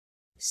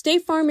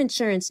State Farm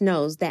Insurance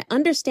knows that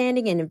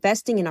understanding and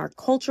investing in our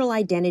cultural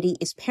identity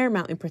is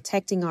paramount in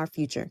protecting our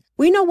future.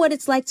 We know what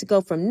it's like to go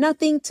from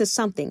nothing to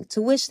something,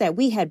 to wish that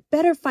we had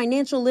better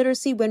financial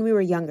literacy when we were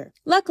younger.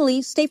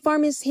 Luckily, State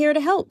Farm is here to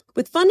help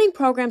with funding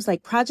programs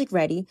like Project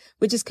Ready,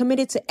 which is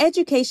committed to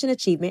education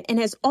achievement and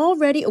has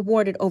already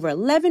awarded over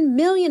 $11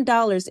 million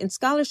in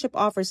scholarship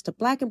offers to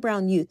Black and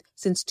brown youth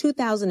since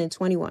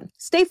 2021.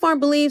 State Farm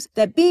believes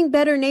that being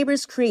better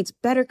neighbors creates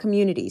better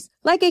communities.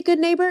 Like a good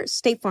neighbor,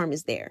 State Farm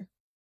is there.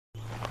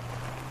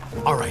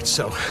 All right,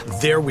 so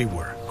there we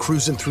were,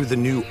 cruising through the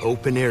new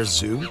open-air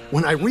zoo,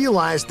 when I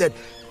realized that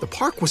the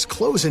park was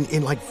closing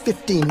in like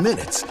 15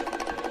 minutes.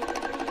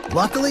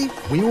 Luckily,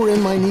 we were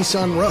in my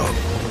Nissan Rogue.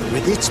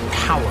 With its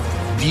powerful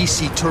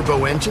VC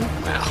turbo engine,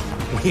 well,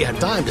 we had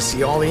time to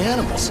see all the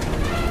animals.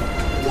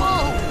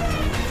 Whoa!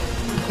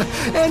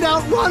 And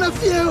outrun a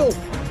few!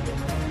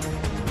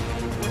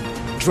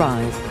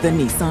 Drive the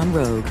Nissan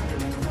Rogue.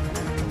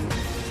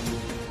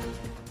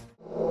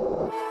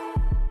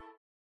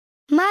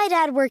 My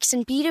dad works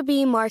in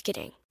B2B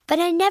marketing, but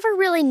I never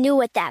really knew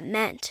what that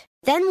meant.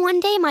 Then one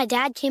day my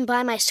dad came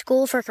by my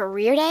school for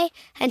career day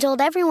and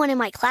told everyone in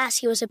my class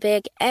he was a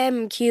big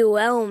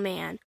MQL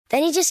man.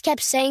 Then he just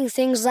kept saying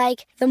things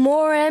like, the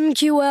more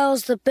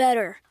MQLs, the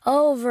better,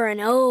 over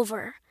and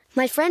over.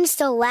 My friends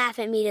still laugh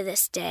at me to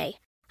this day.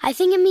 I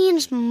think it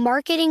means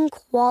marketing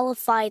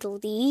qualified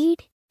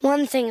lead.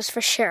 One thing's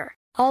for sure,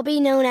 I'll be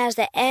known as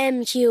the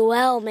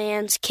MQL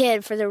man's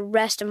kid for the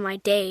rest of my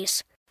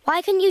days.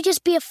 Why couldn't you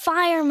just be a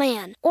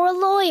fireman or a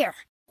lawyer?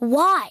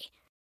 Why?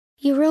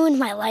 You ruined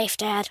my life,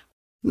 Dad.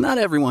 Not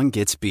everyone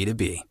gets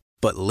B2B,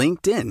 but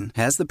LinkedIn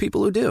has the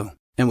people who do.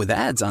 And with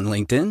ads on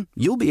LinkedIn,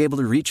 you'll be able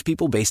to reach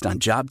people based on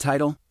job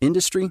title,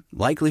 industry,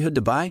 likelihood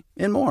to buy,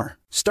 and more.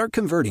 Start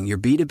converting your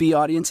B2B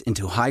audience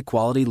into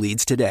high-quality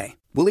leads today.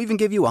 We'll even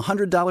give you a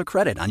 $100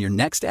 credit on your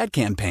next ad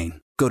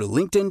campaign. Go to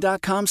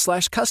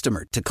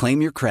linkedin.com/customer to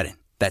claim your credit.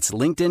 That's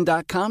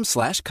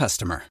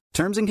linkedin.com/customer.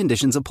 Terms and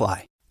conditions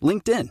apply.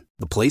 LinkedIn,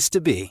 the place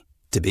to be,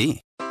 to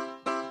be.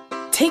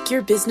 Take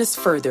your business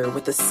further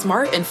with the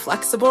smart and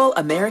flexible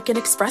American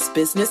Express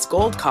Business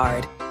Gold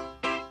Card.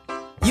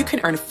 You can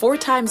earn 4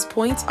 times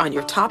points on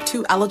your top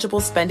 2 eligible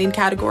spending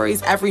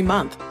categories every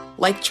month,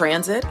 like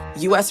transit,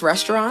 U.S.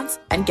 restaurants,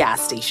 and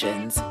gas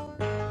stations.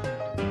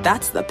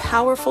 That's the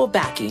powerful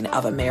backing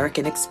of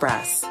American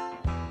Express.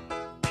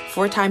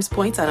 4 times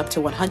points on up to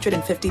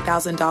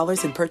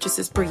 $150,000 in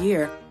purchases per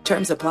year.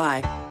 Terms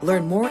apply.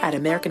 Learn more at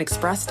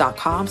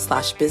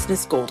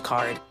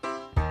americanexpress.com/businessgoldcard.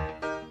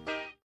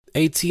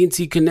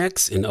 AT&T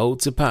connects an ode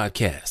to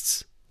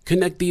podcasts.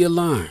 Connect the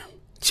alarm.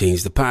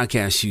 Change the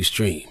podcast you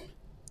stream.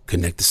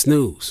 Connect the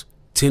snooze.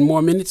 10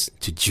 more minutes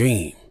to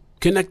dream.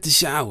 Connect the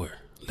shower.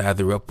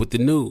 Lather up with the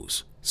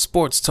news,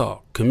 sports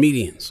talk,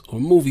 comedians, or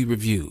movie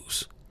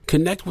reviews.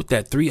 Connect with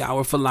that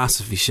 3-hour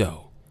philosophy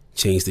show.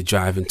 Change the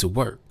drive into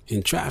work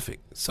in traffic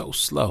so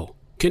slow.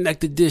 Connect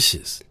the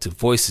dishes to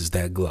voices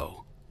that glow.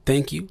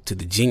 Thank you to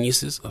the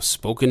geniuses of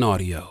spoken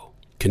audio.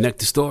 Connect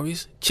the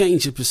stories,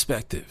 change your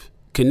perspective.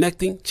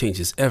 Connecting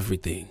changes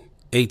everything.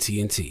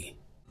 AT&T.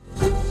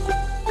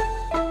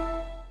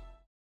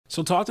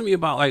 So talk to me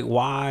about like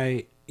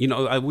why,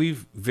 we're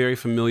very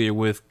familiar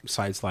with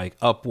sites like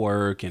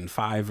Upwork and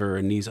Fiverr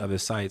and these other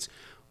sites.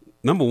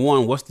 Number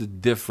one, what's the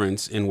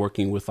difference in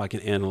working with like an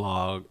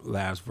Analog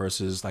Labs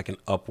versus like an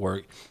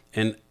Upwork?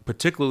 And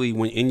particularly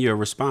when in your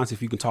response,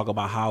 if you can talk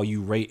about how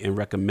you rate and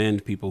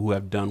recommend people who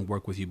have done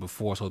work with you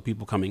before, so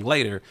people coming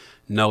later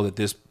know that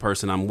this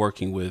person I'm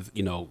working with,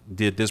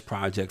 did this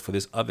project for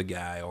this other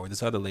guy or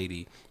this other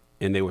lady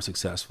and they were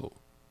successful.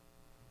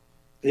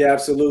 Yeah,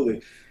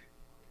 absolutely.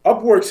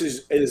 Upworks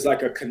is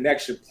like a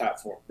connection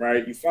platform,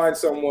 right? You find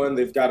someone,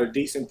 they've got a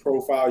decent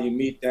profile, you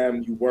meet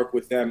them, you work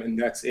with them, and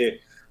that's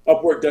it.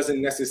 Upwork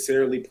doesn't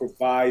necessarily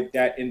provide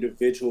that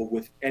individual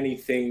with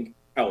anything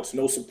else,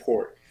 no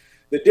support.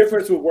 The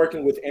difference with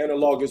working with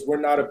Analog is we're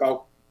not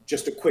about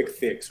just a quick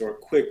fix or a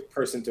quick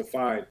person to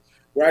find.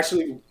 We're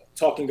actually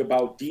talking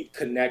about deep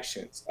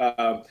connections,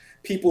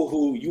 people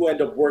who you end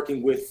up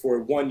working with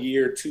for 1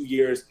 year, 2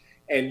 years,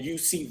 and you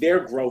see their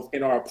growth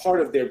and are a part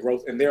of their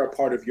growth, and they're a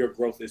part of your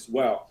growth as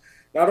well.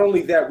 Not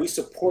only that, we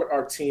support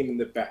our team in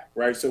the back,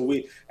 right? So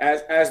we,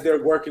 as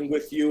they're working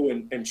with you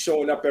and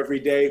showing up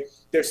every day,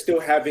 they're still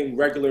having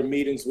regular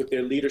meetings with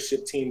their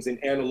leadership teams in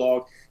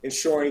Analog,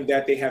 ensuring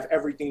that they have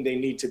everything they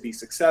need to be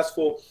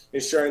successful,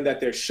 ensuring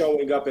that they're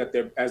showing up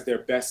as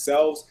their best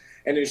selves,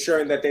 and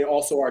ensuring that they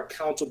also are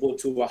accountable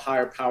to a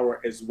higher power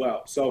as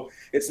well. So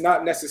it's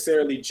not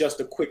necessarily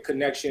just a quick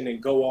connection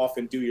and go off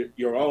and do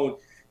your own.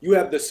 You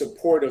have the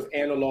support of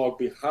Analog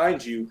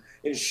behind you,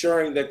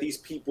 ensuring that these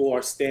people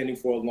are standing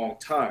for a long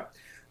time.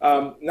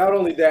 Not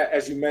only that,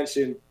 as you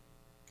mentioned,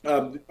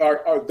 are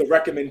the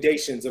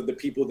recommendations of the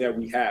people that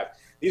we have.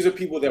 These are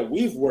people that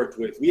we've worked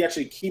with. We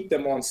actually keep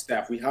them on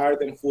staff. We hire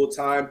them full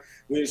time.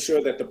 We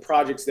ensure that the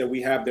projects that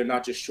we have, they're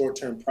not just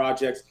short-term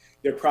projects.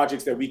 They're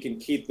projects that we can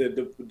keep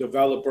the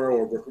developer,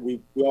 or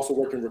we also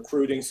work in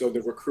recruiting, so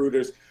the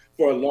recruiters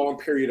for a long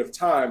period of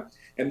time.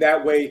 And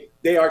that way,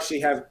 they actually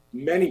have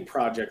many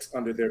projects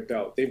under their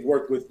belt. They've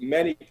worked with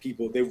many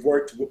people. They've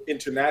worked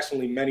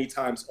internationally many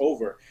times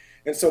over.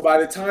 And so by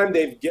the time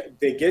they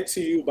get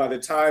to you, by the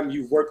time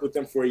you've worked with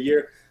them for a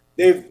year,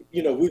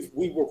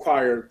 we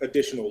require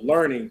additional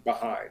learning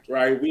behind,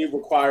 right? We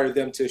require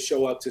them to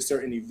show up to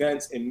certain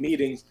events and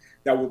meetings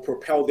that will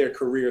propel their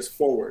careers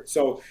forward.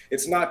 So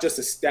it's not just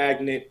a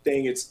stagnant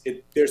thing.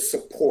 There's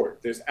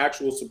support. There's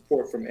actual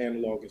support from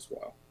Analog as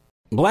well.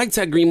 Black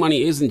Tech Green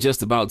Money isn't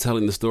just about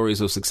telling the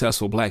stories of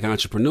successful Black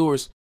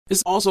entrepreneurs.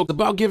 It's also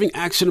about giving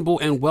actionable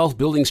and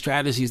wealth-building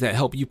strategies that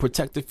help you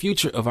protect the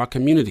future of our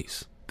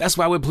communities. That's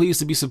why we're pleased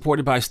to be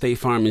supported by State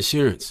Farm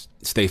Insurance.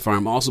 State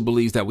Farm also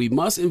believes that we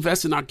must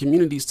invest in our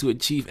communities to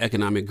achieve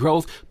economic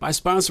growth by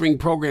sponsoring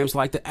programs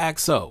like the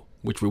ACT-SO,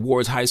 which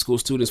rewards high school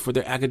students for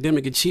their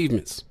academic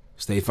achievements.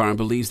 State Farm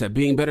believes that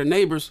being better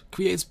neighbors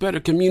creates better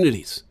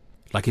communities.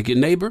 Like a good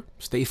neighbor,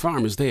 State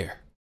Farm is there.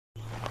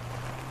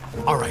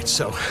 All right,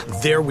 so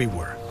there we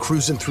were,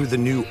 cruising through the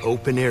new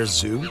open-air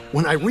zoo,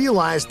 when I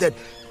realized that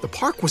the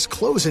park was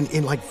closing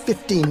in like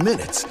 15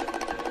 minutes.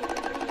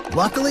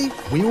 Luckily,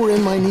 we were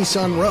in my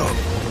Nissan Rogue.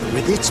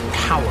 With its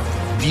powerful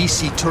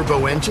VC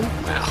turbo engine,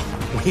 well,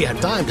 we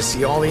had time to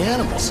see all the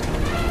animals.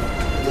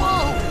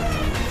 Whoa!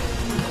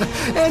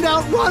 And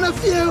outrun a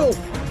few!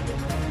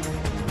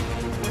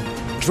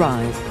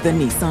 Drive the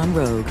Nissan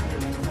Rogue.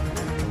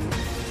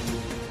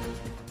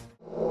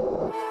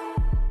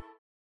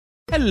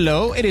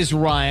 Hello, it is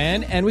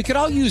Ryan, and we could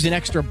all use an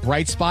extra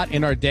bright spot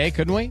in our day,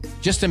 couldn't we?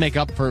 Just to make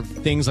up for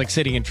things like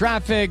sitting in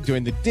traffic,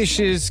 doing the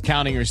dishes,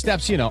 counting your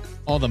steps,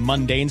 all the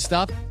mundane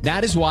stuff.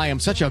 That is why I'm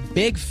such a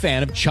big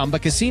fan of Chumba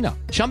Casino.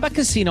 Chumba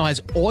Casino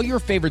has all your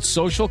favorite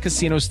social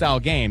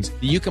casino-style games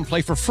that you can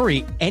play for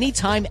free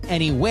anytime,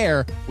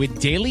 anywhere with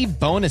daily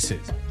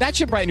bonuses. That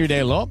should brighten your day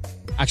a little.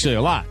 Actually,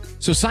 a lot.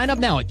 So sign up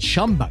now at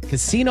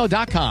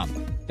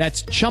ChumbaCasino.com.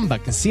 That's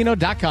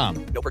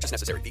ChumbaCasino.com. No purchase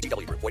necessary.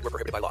 VGW Group. Void where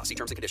prohibited by law. See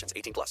terms and conditions.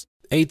 18+.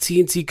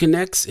 AT&T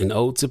connects an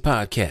ode to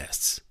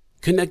podcasts.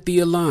 Connect the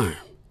alarm.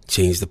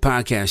 Change the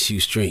podcast you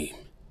stream.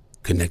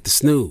 Connect the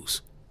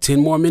snooze.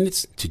 10 more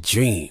minutes to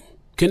dream.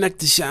 Connect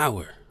the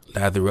shower.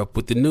 Lather up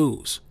with the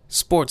news,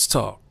 sports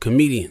talk,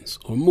 comedians,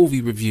 or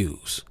movie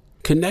reviews.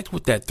 Connect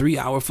with that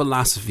 3-hour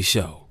philosophy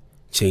show.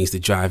 Change the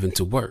drive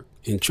into work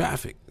in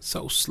traffic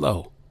so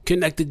slow.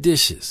 Connect the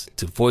dishes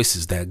to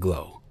voices that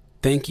glow.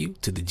 Thank you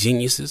to the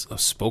geniuses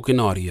of spoken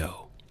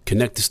audio.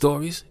 Connect the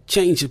stories,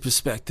 change your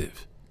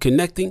perspective.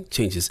 Connecting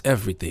changes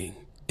everything.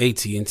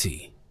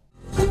 AT&T.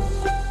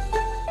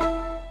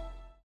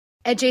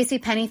 At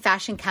JCPenney,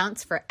 fashion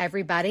counts for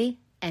everybody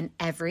and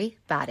every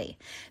body.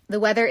 The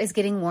weather is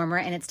getting warmer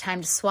and it's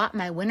time to swap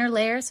my winter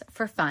layers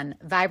for fun,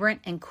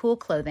 vibrant, and cool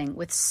clothing.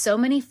 With so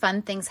many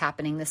fun things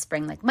happening this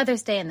spring, like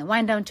Mother's Day and the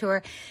Wind Down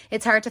Tour,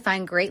 it's hard to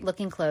find great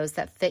looking clothes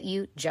that fit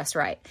you just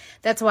right.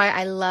 That's why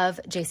I love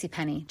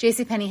JCPenney.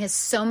 JCPenney has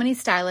so many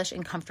stylish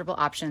and comfortable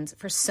options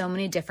for so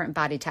many different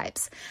body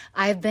types.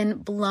 I've been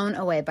blown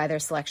away by their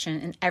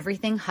selection, and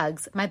everything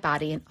hugs my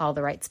body in all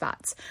the right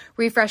spots.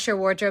 Refresh your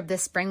wardrobe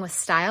this spring with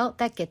style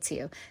that gets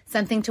you.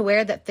 Something to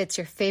wear that fits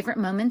your favorite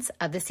moments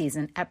of the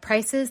season at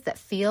prices that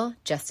feel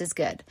just as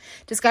good.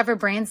 Discover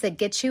brands that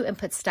get you and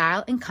put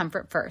style and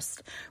comfort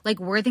first, like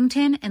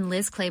Worthington and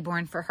Liz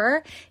Claiborne for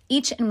her,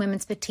 each in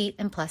women's petite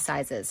and plus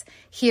sizes.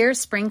 Here,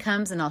 spring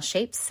comes in all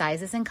shapes,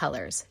 sizes, and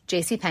colors.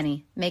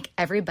 JCPenney, make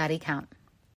everybody count.